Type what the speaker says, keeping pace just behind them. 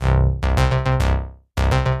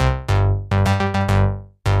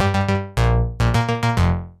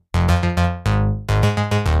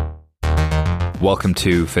Welcome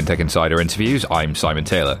to FinTech Insider Interviews. I'm Simon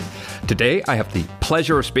Taylor. Today, I have the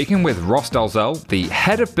pleasure of speaking with Ross Dalzell, the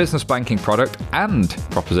head of business banking product and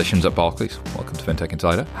propositions at Barclays. Welcome to FinTech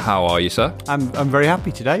Insider. How are you, sir? I'm very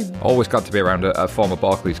happy today. Always glad to be around a former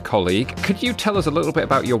Barclays colleague. Could you tell us a little bit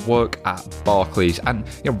about your work at Barclays and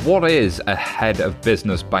what is a head of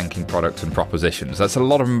business banking products and propositions? That's a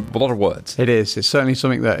lot of words. It is. It's certainly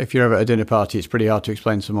something that if you're ever at a dinner party, it's pretty hard to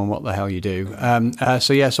explain to someone what the hell you do.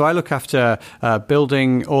 So I look after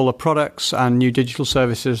building all the products and new digital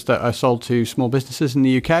services that are sold to small businesses in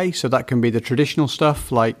the UK. So that can be the traditional stuff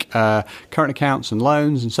like current accounts and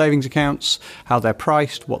loans and savings accounts, how they're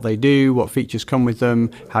priced, what they do, what features come with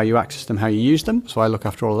them, how you access them, how you use them. So I look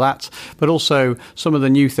after all of that. But also some of the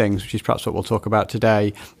new things, which is perhaps what we'll talk about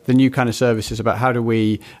today, the new kind of services about how do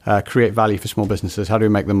we create value for small businesses, how do we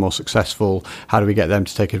make them more successful, how do we get them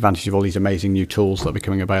to take advantage of all these amazing new tools that are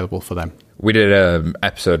becoming available for them. We did an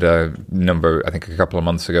episode number, I think a couple of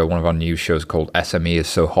months ago, one of our news shows called SME is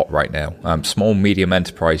so hot right now. Small, medium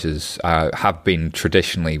enterprises have been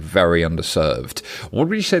traditionally very underserved. What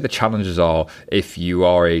would you say the challenges are if you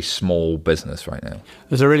are a small business right now?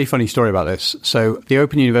 There's a really funny story about this. So the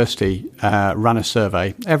Open University ran a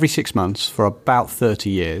survey every 6 months for about 30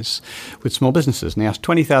 years with small businesses. And they asked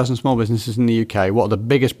 20,000 small businesses in the UK, what are the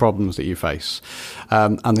biggest problems that you face?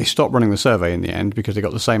 And they stopped running the survey in the end because they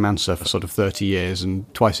got the same answer for sort of 30 years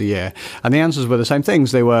and twice a year. And the answers were the same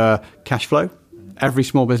things. They were cash flow. Every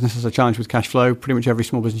small business has a challenge with cash flow. Pretty much every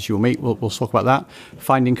small business you will meet, we'll talk about that.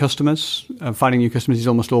 Finding customers. Finding new customers is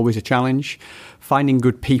almost always a challenge. Finding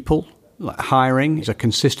good people. Like hiring is a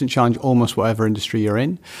consistent challenge, almost whatever industry you're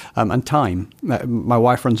in, and time. My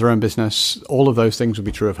wife runs her own business. All of those things would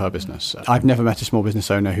be true of her business. I've never met a small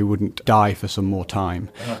business owner who wouldn't die for some more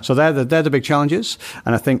time. So they're the big challenges.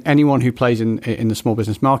 And I think anyone who plays in the small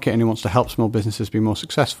business market and who wants to help small businesses be more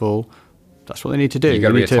successful, that's what they need to do. You've got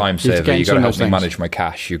to be a time saver. You've got to help me manage my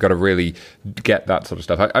cash. You've got to really get that sort of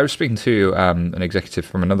stuff. I was speaking to an executive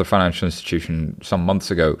from another financial institution some months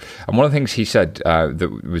ago, and one of the things he said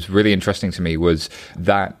that was really interesting to me was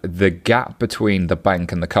that the gap between the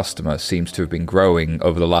bank and the customer seems to have been growing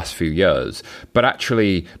over the last few years. But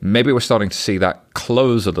actually, maybe we're starting to see that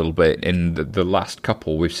close a little bit in the last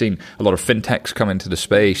couple. We've seen a lot of fintechs come into the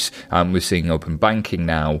space. We're seeing open banking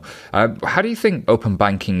now. How do you think open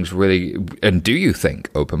banking's really... And do you think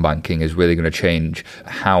open banking is really going to change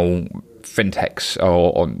how fintechs,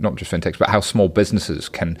 or not just fintechs, but how small businesses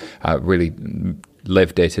can really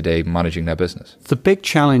live day to day managing their business? The big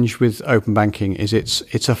challenge with open banking is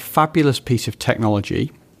it's a fabulous piece of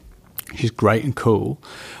technology, which is great and cool,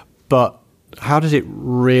 but how does it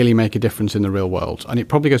really make a difference in the real world? And it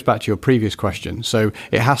probably goes back to your previous question. So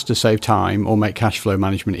it has to save time or make cash flow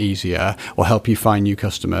management easier or help you find new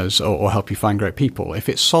customers or help you find great people. If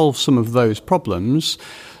it solves some of those problems,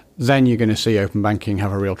 then you're going to see open banking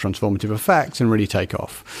have a real transformative effect and really take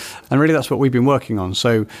off. And really that's what we've been working on.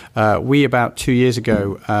 So we about 2 years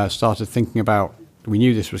ago started thinking about, we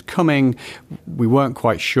knew this was coming. We weren't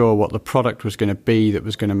quite sure what the product was going to be that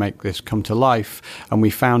was going to make this come to life. And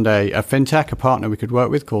we found a fintech, a partner we could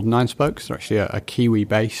work with called Nine Spokes. They're actually a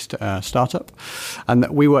Kiwi-based startup. And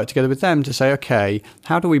we worked together with them to say, okay,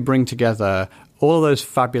 how do we bring together all of those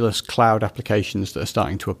fabulous cloud applications that are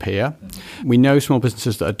starting to appear? We know small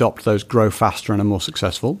businesses that adopt those grow faster and are more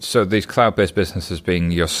successful. So these cloud-based businesses being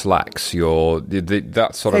your Slacks, that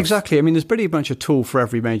sort of... Exactly. I mean, there's pretty much a tool for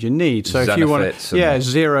every major need. So if you want,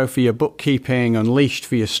 Xero for your bookkeeping, Unleashed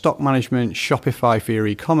for your stock management, Shopify for your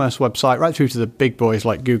e-commerce website, right through to the big boys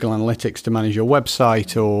like Google Analytics to manage your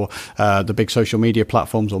website, or the big social media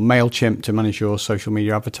platforms, or MailChimp to manage your social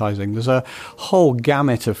media advertising. There's a whole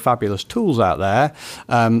gamut of fabulous tools out there.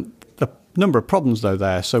 The number of problems, though,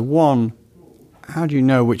 there. So one, how do you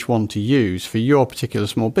know which one to use for your particular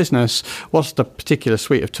small business? What's the particular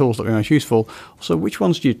suite of tools that are most useful? Also, which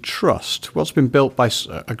ones do you trust? What's been built by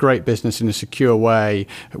a great business in a secure way,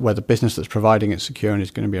 where the business that's providing it's secure and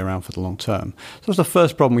is going to be around for the long term? So that's the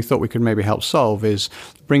first problem we thought we could maybe help solve, is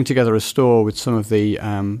bring together a store with some of the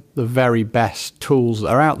very best tools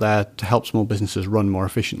that are out there to help small businesses run more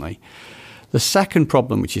efficiently. The second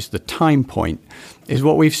problem, which is the time point, is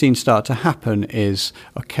what we've seen start to happen is,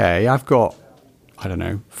 okay, I've got,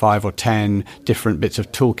 5 or 10 different bits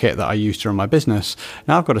of toolkit that I use to run my business.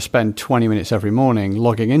 Now I've got to spend 20 minutes every morning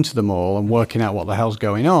logging into them all and working out what the hell's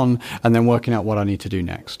going on, and then working out what I need to do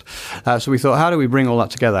next. So we thought, how do we bring all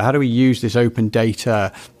that together? How do we use this open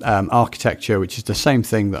data architecture, which is the same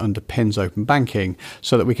thing that underpins open banking,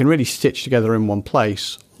 so that we can really stitch together in one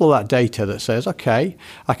place pull that data that says, okay,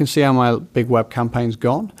 I can see how my big web campaign's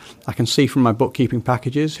gone. I can see from my bookkeeping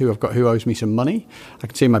packages who owes me some money. I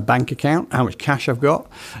can see my bank account, how much cash I've got.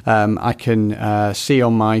 I can see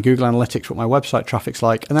on my Google Analytics what my website traffic's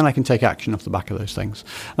like, and then I can take action off the back of those things.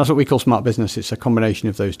 And that's what we call Smart Business. It's a combination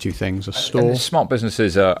of those two things, a store. And Smart Business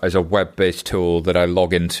is a web-based tool that I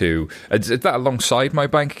log into. Is that alongside my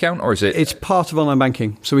bank account, or is it? It's part of online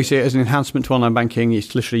banking. So we see it as an enhancement to online banking.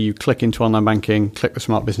 It's literally you click into online banking, click the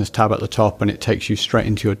Smart Business tab at the top, and it takes you straight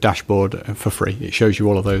into your dashboard for free. It shows you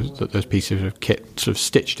all of those pieces of kit sort of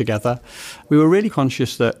stitched together. We were really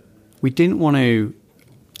conscious that we didn't want to.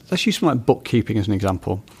 Let's use something like bookkeeping as an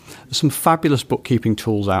example. There's some fabulous bookkeeping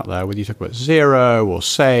tools out there, whether you talk about Xero or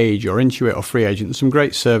Sage or Intuit or FreeAgent. There's some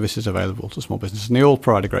great services available to small businesses, and they all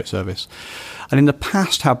provide a great service. And in the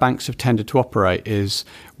past, how banks have tended to operate is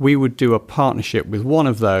we would do a partnership with one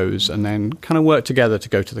of those and then kind of work together to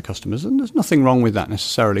go to the customers. And there's nothing wrong with that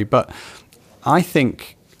necessarily. But I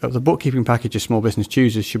think the bookkeeping package a small business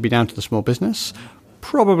chooses should be down to the small business,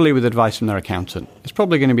 probably with advice from their accountant. It's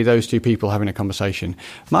probably going to be those two people having a conversation.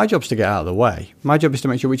 My job's to get out of the way. My job is to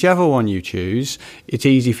make sure whichever one you choose, it's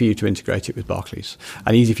easy for you to integrate it with Barclays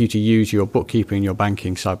and easy for you to use your bookkeeping and your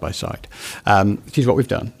banking side by side, which is what we've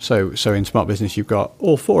done. So in Smart Business, you've got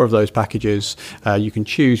all four of those packages. You can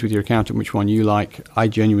choose with your accountant which one you like. I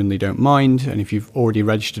genuinely don't mind. And if you've already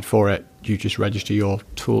registered for it, you just register your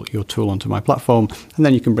tool onto my platform, and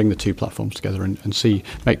then you can bring the two platforms together and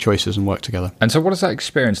make choices and work together. And so what does that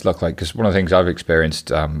experience look like? Because one of the things I've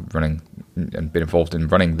experienced running and been involved in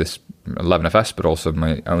running this 11FS, but also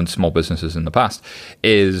my own small businesses in the past,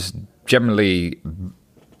 is generally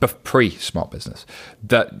pre-Smart Business,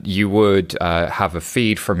 that you would have a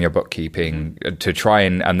feed from your bookkeeping to try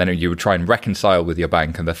and then you would try and reconcile with your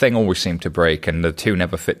bank, and the thing always seemed to break and the two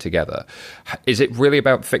never fit together. Is it really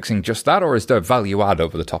about fixing just that, or is there value add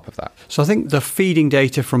over the top of that? So I think the feeding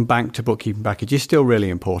data from bank to bookkeeping package is still really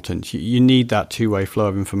important. You need that two-way flow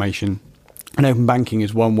of information. And open banking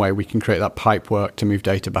is one way we can create that pipe work to move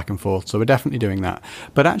data back and forth. So we're definitely doing that.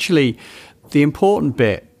 But actually, the important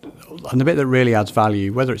bit, and the bit that really adds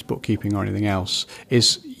value, whether it's bookkeeping or anything else,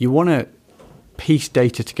 is you want to piece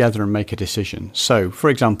data together and make a decision. So, for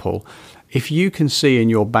example, if you can see in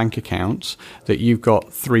your bank account that you've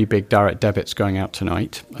got 3 big direct debits going out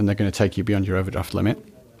tonight, and they're going to take you beyond your overdraft limit,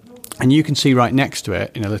 and you can see right next to it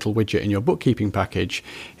in a little widget in your bookkeeping package,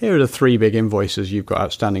 here are the 3 big invoices you've got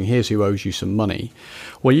outstanding. Here's who owes you some money.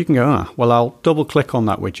 Well, you can go, I'll double click on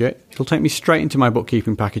that widget. It'll take me straight into my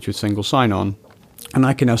bookkeeping package with single sign-on. And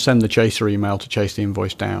I can now send the chaser email to chase the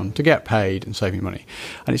invoice down to get paid and save me money.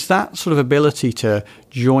 And it's that sort of ability to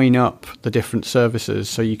join up the different services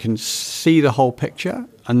so you can see the whole picture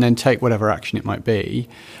and then take whatever action it might be.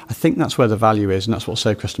 I think that's where the value is, and that's what will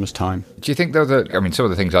save customers time. Do you think, though, that, some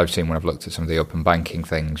of the things I've seen when I've looked at some of the open banking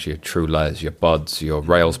things, your TrueLes, your Buds, your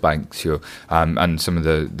Rails banks, and some of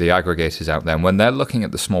the aggregators out there, and when they're looking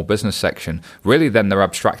at the small business section, really then they're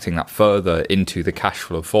abstracting that further into the cash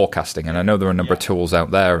flow forecasting. And I know there are a number of tools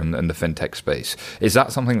out there in the fintech space. Is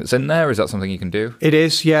that something that's in there? Is that something you can do? It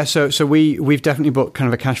is, yeah. So we've definitely put kind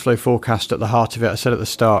of a cash flow forecast at the heart of it. I said at the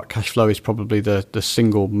start, cash flow is probably the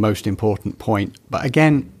single most important point. But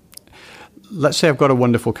again, let's say I've got a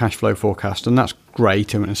wonderful cash flow forecast, and that's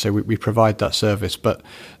great, and so we provide that service. But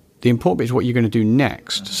the important bit is what you're going to do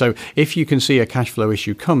next. So if you can see a cash flow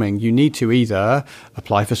issue coming, you need to either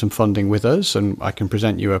apply for some funding with us, and I can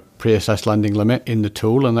present you a pre-assessed lending limit in the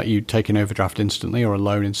tool and let you take an overdraft instantly or a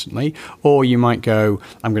loan instantly. Or you might go,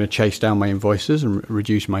 I'm going to chase down my invoices and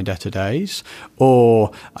reduce my debtor days.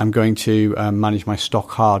 Or I'm going to manage my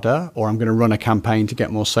stock harder, or I'm going to run a campaign to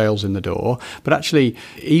get more sales in the door. But actually,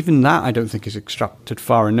 even that I don't think is extracted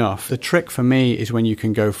far enough. The trick for me is when you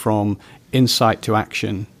can go from insight to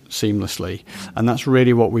action seamlessly. And that's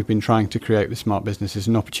really what we've been trying to create with Smart Business, is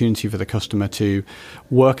an opportunity for the customer to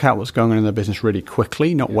work out what's going on in their business really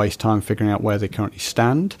quickly, not waste time figuring out where they currently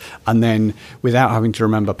stand, and then without having to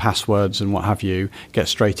remember passwords and what have you, get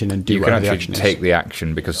straight in and do whatever the action is. You can actually take the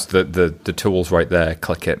action because the tool's right there,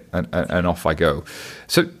 click it, and off I go.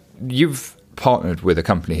 So you've partnered with a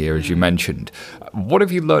company here, as you mentioned. What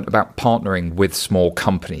have you learned about partnering with small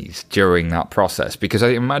companies during that process? Because I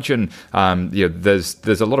imagine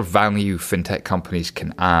there's a lot of value fintech companies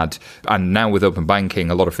can add, and now with open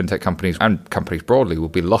banking, a lot of fintech companies and companies broadly will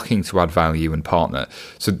be looking to add value and partner.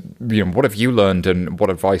 So, what have you learned, and what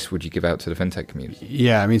advice would you give out to the fintech community?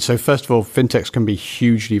 Yeah, so first of all, fintechs can be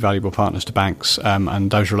hugely valuable partners to banks,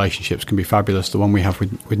 and those relationships can be fabulous. The one we have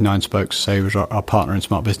with Nine Spokes, say, was our partner in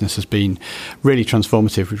Smart Business, has been really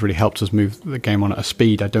transformative, which really helped us move the game on at a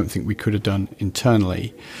speed I don't think we could have done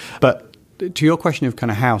internally. But to your question of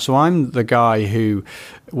kind of how, so I'm the guy who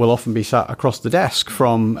will often be sat across the desk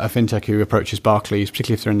from a fintech who approaches Barclays,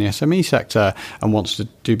 particularly if they're in the SME sector and wants to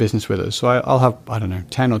do business with us. So I'll have,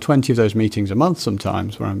 10 or 20 of those meetings a month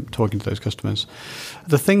sometimes where I'm talking to those customers.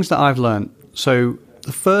 The things that I've learned, so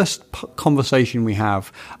the first conversation we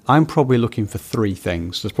have, I'm probably looking for three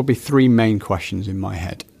things. There's probably three main questions in my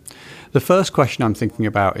head. The first question I'm thinking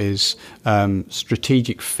about is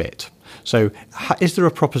strategic fit. So is there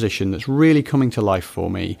a proposition that's really coming to life for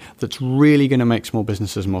me that's really going to make small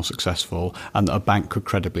businesses more successful and that a bank could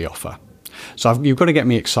credibly offer? So you've got to get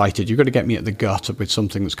me excited. You've got to get me at the gut with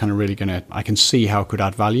something that's kind of really going to, I can see how it could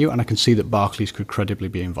add value and I can see that Barclays could credibly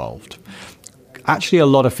be involved. Actually, a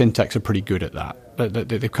lot of fintechs are pretty good at that.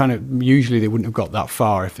 They kind of, usually they wouldn't have got that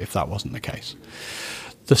far if that wasn't the case.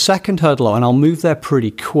 The second hurdle, and I'll move there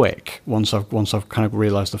pretty quick once I've kind of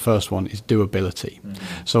realised the first one, is doability.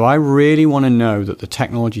 Mm-hmm. So I really want to know that the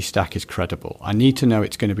technology stack is credible. I need to know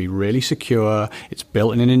it's going to be really secure, it's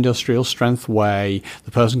built in an industrial strength way,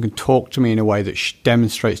 the person can talk to me in a way that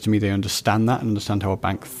demonstrates to me they understand that and understand how a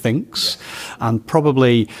bank thinks, and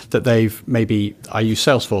probably that I use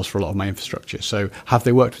Salesforce for a lot of my infrastructure. So have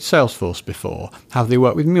they worked with Salesforce before? Have they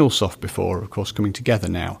worked with MuleSoft before, of course, coming together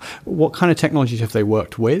now? What kind of technologies have they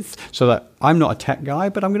worked with, so that I'm not a tech guy,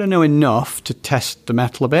 but I'm going to know enough to test the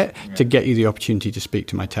metal a bit to get you the opportunity to speak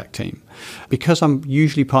to my tech team. Because I'm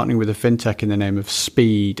usually partnering with a fintech in the name of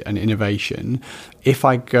speed and innovation, if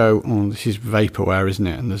I go, this is vaporware, isn't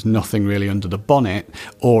it? And there's nothing really under the bonnet,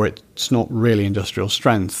 or it's not really industrial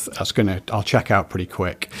strength, I'll check out pretty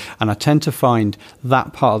quick. And I tend to find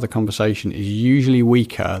that part of the conversation is usually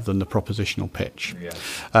weaker than the propositional pitch.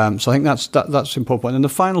 Yeah. So I think that's important. And the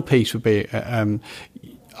final piece would be,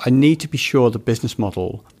 I need to be sure the business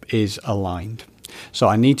model is aligned. So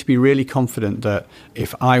I need to be really confident that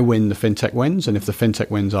if I win, the fintech wins, and if the fintech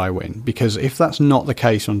wins, I win. Because if that's not the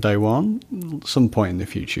case on day one, at some point in the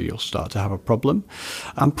future, you'll start to have a problem.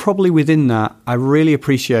 And probably within that, I really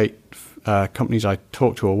appreciate companies I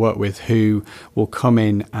talk to or work with who will come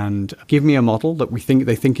in and give me a model that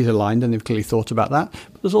they think is aligned, and they've clearly thought about that.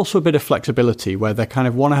 But there's also a bit of flexibility where they kind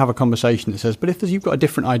of want to have a conversation that says, but if you've got a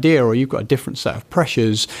different idea or you've got a different set of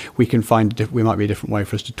pressures, we might be a different way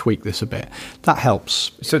for us to tweak this a bit. That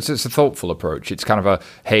helps. So it's a thoughtful approach. It's kind of a,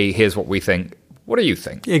 hey, here's what we think. What do you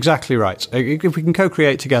think? Exactly right. If we can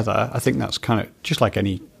co-create together, I think that's kind of just like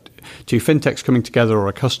any two fintechs coming together, or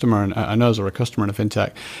a customer and us, or a customer and a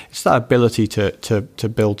fintech. It's that ability to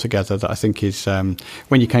build together that I think is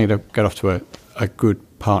when you kind of get off to a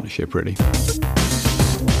good partnership, really.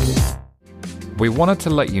 We wanted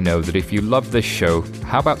to let you know that if you love this show,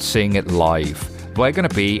 how about seeing it live? We're going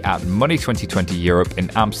to be at Money 2020 Europe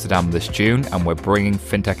in Amsterdam this June, and we're bringing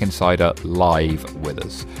Fintech Insider live with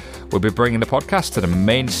us. We'll be bringing the podcast to the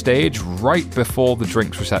main stage right before the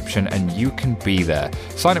drinks reception, and you can be there.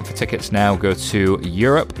 Sign up for tickets now. Go to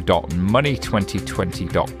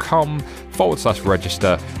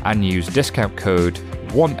europe.money2020.com/register and use discount code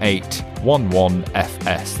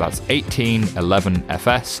 1811FS. That's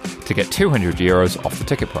 1811FS to get €200 off the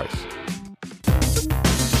ticket price.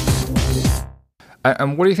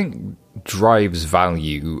 And what do you think drives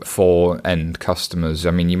value for end customers?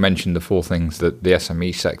 I mean, you mentioned the four things that the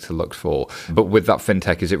SME sector looks for, but with that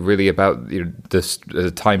fintech, is it really about this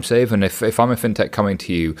time save? And if I'm a fintech coming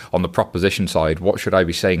to you on the proposition side, what should I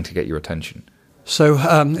be saying to get your attention? So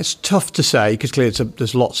it's tough to say, because clearly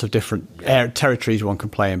there's lots of different territories one can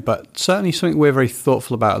play in, but certainly something we're very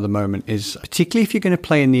thoughtful about at the moment is, particularly if you're going to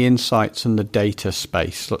play in the insights and the data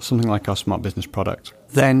space, something like our Smart Business product,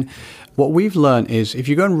 then what we've learned is if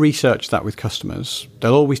you go and research that with customers,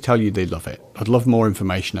 they'll always tell you they love it. I'd love more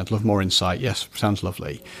information. I'd love more insight. Yes, sounds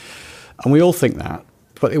lovely. And we all think that,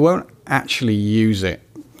 but they won't actually use it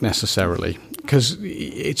necessarily, because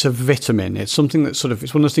it's a vitamin. It's something that it's one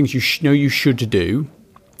of those things you know you should do.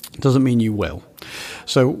 Doesn't mean you will.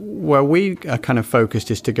 So where we are kind of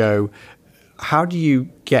focused is to go, how do you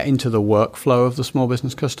get into the workflow of the small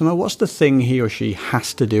business customer? What's the thing he or she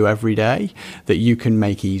has to do every day that you can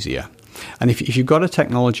make easier? And if you've got a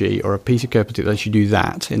technology or a piece of capability that lets you do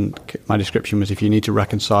that, in my description was if you need to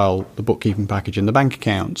reconcile the bookkeeping package and the bank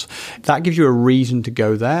account, that gives you a reason to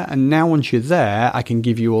go there. And now once you're there, I can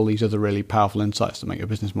give you all these other really powerful insights that make your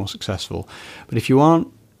business more successful. But if you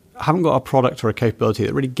haven't got a product or a capability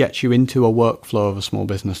that really gets you into a workflow of a small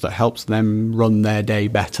business that helps them run their day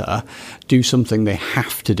better, do something they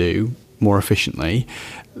have to do more efficiently,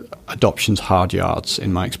 adoption's hard yards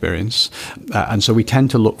in my experience. And so we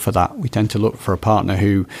tend to look for that. We tend to look for a partner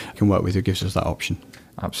who can work with, who gives us that option.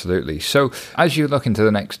 Absolutely. So as you look into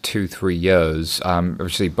the next 2-3 years,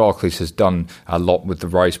 obviously Barclays has done a lot with the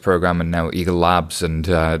RISE program and now Eagle Labs, and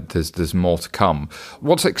there's more to come.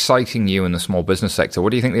 What's exciting you in the small business sector?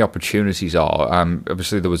 What do you think the opportunities are?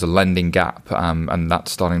 Obviously there was a lending gap and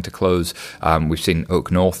that's starting to close. We've seen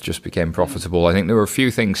Oak North just became profitable. I think there are a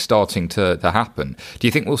few things starting to happen. Do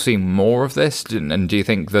you think we'll see more of this? And do you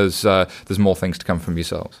think there's more things to come from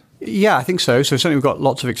yourselves? Yeah, I think so. So certainly we've got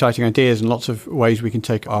lots of exciting ideas and lots of ways we can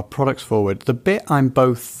take our products forward. The bit I'm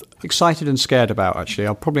both excited and scared about, actually,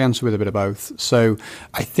 I'll probably answer with a bit of both. So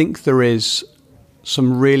I think there is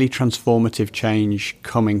some really transformative change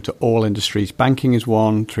coming to all industries. Banking is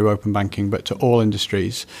one through open banking, but to all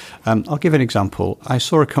industries. I'll give an example. I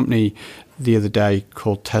saw a company the other day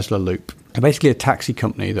called Tesla Loop. They're basically a taxi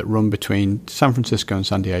company that run between San Francisco and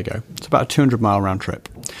San Diego. It's about a 200-mile round trip.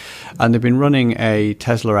 And they've been running a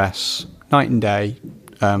Tesla S night and day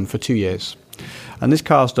for 2 years. And this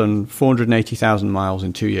car's done 480,000 miles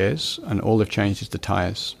in 2 years, and all they've changed is the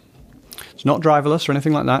tyres. It's not driverless or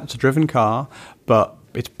anything like that. It's a driven car, but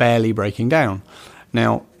it's barely breaking down.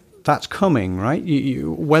 Now, that's coming, right?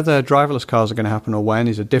 Whether driverless cars are going to happen or when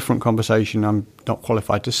is a different conversation. I'm not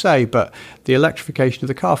qualified to say, but the electrification of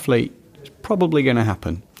the car fleet is probably going to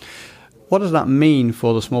happen. What does that mean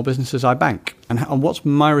for the small businesses I bank? And what's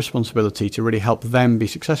my responsibility to really help them be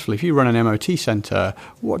successful? If you run an MOT centre,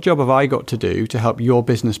 what job have I got to do to help your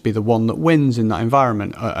business be the one that wins in that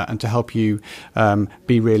environment and to help you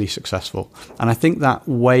be really successful? And I think that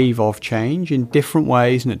wave of change in different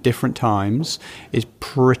ways and at different times is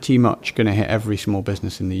pretty much going to hit every small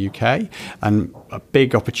business in the UK. And a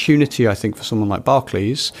big opportunity, I think, for someone like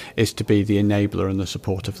Barclays is to be the enabler and the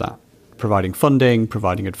support of that. Providing funding,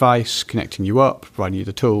 providing advice, connecting you up, providing you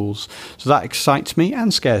the tools. So that excites me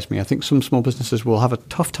and scares me. I think some small businesses will have a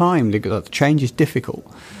tough time. The change is difficult.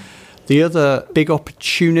 The other big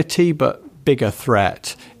opportunity but bigger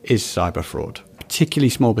threat is cyber fraud,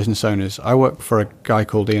 particularly small business owners. I work for a guy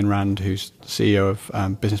called Ian Rand, who's the CEO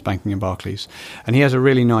of Business Banking in Barclays. And he has a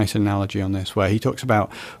really nice analogy on this where he talks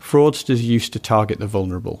about fraudsters used to target the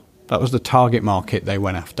vulnerable. That was the target market they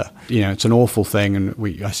went after. It's an awful thing,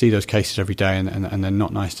 and I see those cases every day, and they're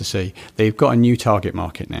not nice to see. They've got a new target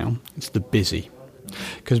market now. It's the busy.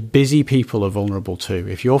 Because busy people are vulnerable too.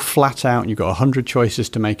 If you're flat out and you've got 100 choices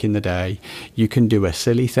to make in the day, you can do a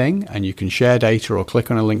silly thing and you can share data or click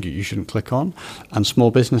on a link that you shouldn't click on. And small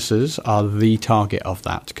businesses are the target of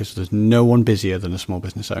that because there's no one busier than a small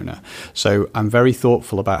business owner. So I'm very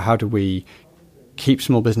thoughtful about how do we keep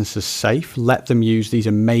small businesses safe, let them use these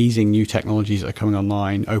amazing new technologies that are coming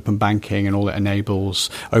online, open banking and all it enables,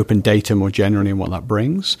 open data more generally and what that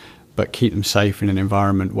brings, but keep them safe in an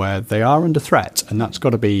environment where they are under threat. And that's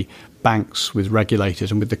got to be banks with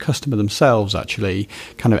regulators and with the customer themselves actually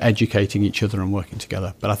kind of educating each other and working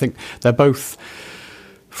together. But I think they're both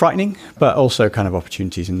frightening, but also kind of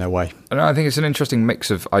opportunities in their way. And I think it's an interesting mix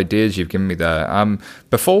of ideas you've given me there.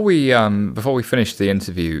 Before we finish the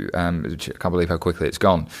interview, which I can't believe how quickly it's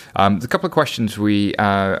gone, there's a couple of questions we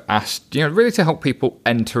asked, really to help people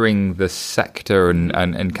entering the sector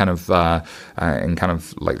and kind of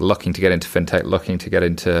like looking to get into fintech, looking to get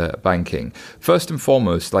into banking. First and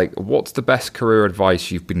foremost, like, what's the best career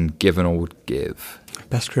advice you've been given or would give?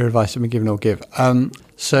 Best career advice I've been given or give.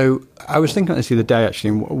 So I was thinking about this the other day,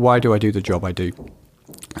 actually, why do I do the job I do?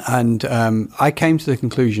 And I came to the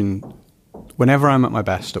conclusion, whenever I'm at my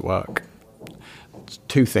best at work,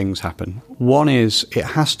 two things happen. One is it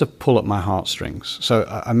has to pull at my heartstrings. So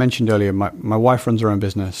I mentioned earlier, my wife runs her own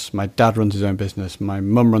business, my dad runs his own business, my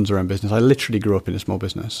mum runs her own business. I literally grew up in a small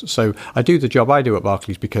business. So I do the job I do at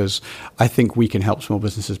Barclays because I think we can help small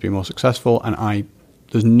businesses be more successful, and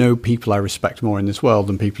there's no people I respect more in this world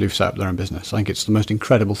than people who've set up their own business. I think it's the most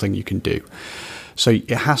incredible thing you can do. So it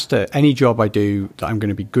has to, any job I do that I'm going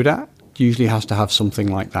to be good at usually has to have something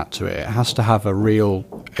like that to it. It has to have a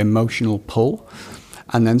real emotional pull.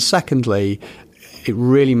 And then secondly, it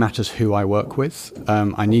really matters who I work with.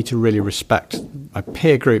 I need to really respect my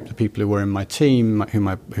peer group, the people who are in my team, who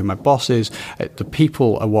my boss is. The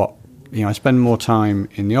people are what, I spend more time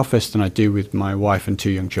in the office than I do with my wife and 2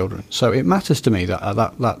 young children. So it matters to me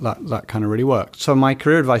that kind of really works. So my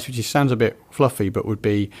career advice, which sounds a bit fluffy, but would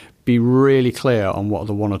be really clear on what are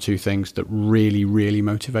the 1 or 2 things that really, really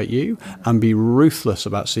motivate you, and be ruthless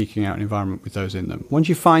about seeking out an environment with those in them. Once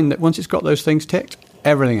it's got those things ticked,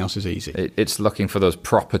 Everything else is easy. It's looking for those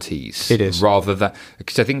properties. It is. Rather than,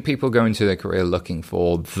 because I think people go into their career looking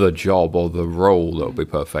for the job or the role that will be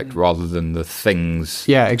perfect, rather than the things.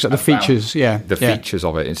 Yeah, exactly. The features. Yeah, the features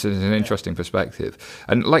of it. It's an interesting perspective.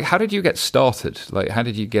 And like, how did you get started? Like, how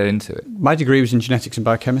did you get into it? My degree was in genetics and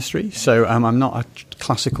biochemistry, so I'm not a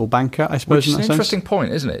classical banker, I suppose. Which is an interesting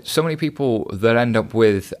point, isn't it? So many people that end up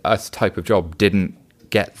with a type of job didn't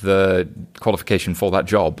get the qualification for that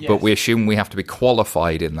job, but we assume we have to be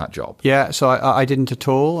qualified in that job. Yeah, so I didn't at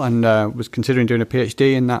all, and was considering doing a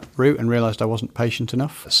PhD in that route and realised I wasn't patient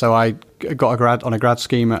enough. So I got a grad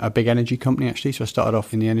scheme at a big energy company, actually. So I started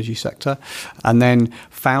off in the energy sector and then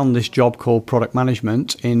found this job called product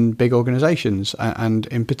management in big organisations. And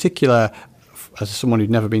in particular, as someone who'd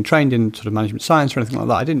never been trained in sort of management science or anything like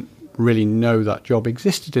that, I didn't really know that job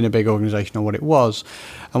existed in a big organisation or what it was.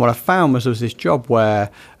 And what I found was there was this job where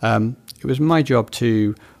it was my job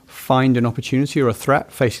to find an opportunity or a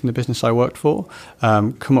threat facing the business I worked for,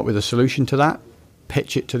 come up with a solution to that,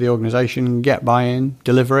 pitch it to the organisation, get buy-in,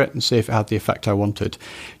 deliver it, and see if it had the effect I wanted.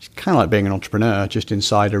 It's kind of like being an entrepreneur, just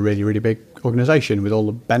inside a really, really big organisation with all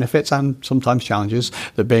the benefits and sometimes challenges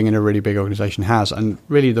that being in a really big organisation has. And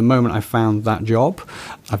really, the moment I found that job,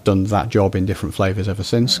 I've done that job in different flavours ever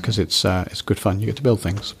since, because it's good fun. You get to build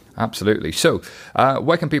things. Absolutely. So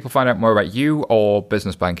where can people find out more about you or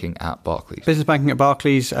business banking at Barclays? Business banking at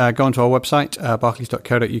Barclays, go onto our website,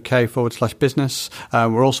 barclays.co.uk/business.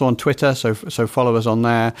 We're also on Twitter, so follow us on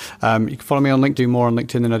there. You can follow me on LinkedIn, more on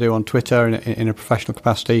LinkedIn than I do on Twitter in a professional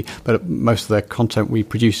capacity, but most of the content we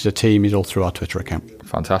produce as a team is all through our Twitter account.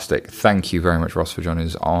 Fantastic. Thank you very much, Ross, for joining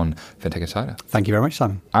us on FinTech Insider. Thank you very much,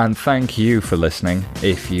 Simon. And thank you for listening.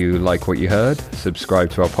 If you like what you heard, subscribe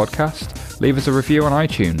to our podcast. Leave us a review on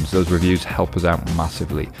iTunes. Those reviews help us out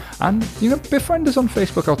massively. And, befriend us on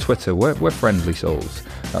Facebook or Twitter. We're friendly souls.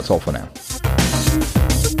 That's all for now.